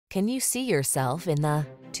Can you see yourself in the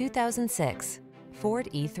 2006 Ford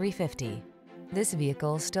E350? This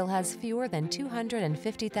vehicle still has fewer than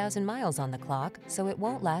 250,000 miles on the clock, so it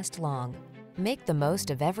won't last long. Make the most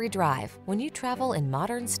of every drive when you travel in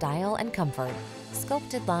modern style and comfort.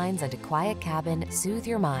 Sculpted lines and a quiet cabin soothe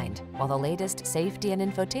your mind, while the latest safety and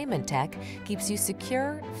infotainment tech keeps you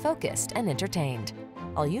secure, focused, and entertained.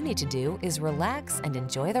 All you need to do is relax and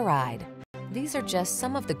enjoy the ride. These are just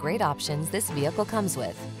some of the great options this vehicle comes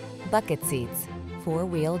with: bucket seats,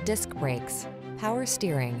 four-wheel disc brakes, power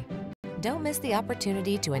steering. Don't miss the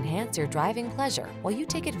opportunity to enhance your driving pleasure while you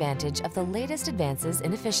take advantage of the latest advances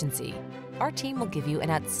in efficiency. Our team will give you an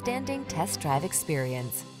outstanding test drive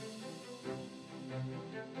experience.